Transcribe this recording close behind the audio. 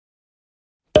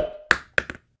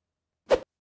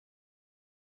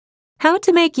How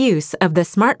to make use of the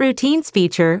Smart Routines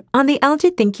feature on the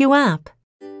LG ThinQ app.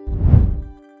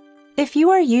 If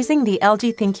you are using the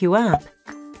LG ThinQ app,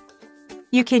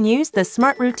 you can use the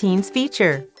Smart Routines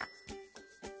feature.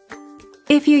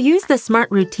 If you use the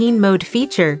Smart Routine Mode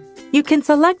feature, you can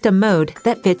select a mode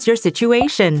that fits your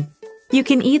situation. You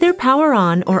can either power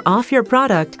on or off your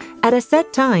product at a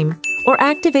set time or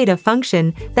activate a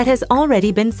function that has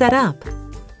already been set up.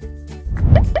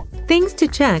 Things to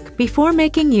check before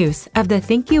making use of the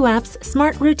ThinQ app's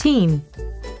Smart Routine.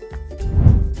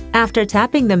 After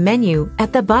tapping the menu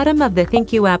at the bottom of the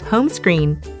ThinQ app home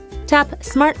screen, tap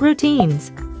Smart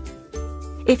Routines.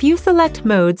 If you select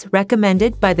modes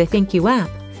recommended by the ThinQ app,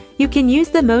 you can use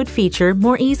the mode feature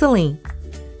more easily.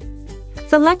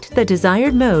 Select the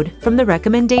desired mode from the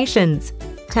recommendations,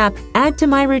 tap Add to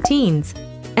My Routines,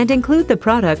 and include the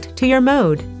product to your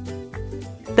mode.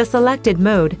 The selected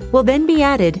mode will then be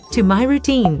added to My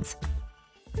Routines.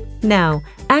 Now,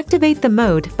 activate the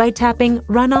mode by tapping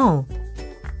Run All.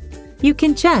 You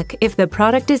can check if the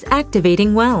product is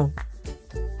activating well.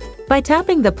 By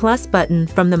tapping the plus button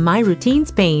from the My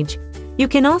Routines page, you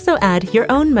can also add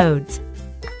your own modes.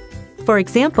 For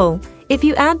example, if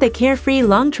you add the Carefree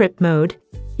Long Trip mode,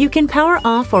 you can power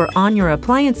off or on your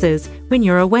appliances when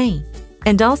you're away,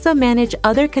 and also manage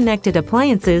other connected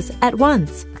appliances at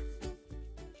once.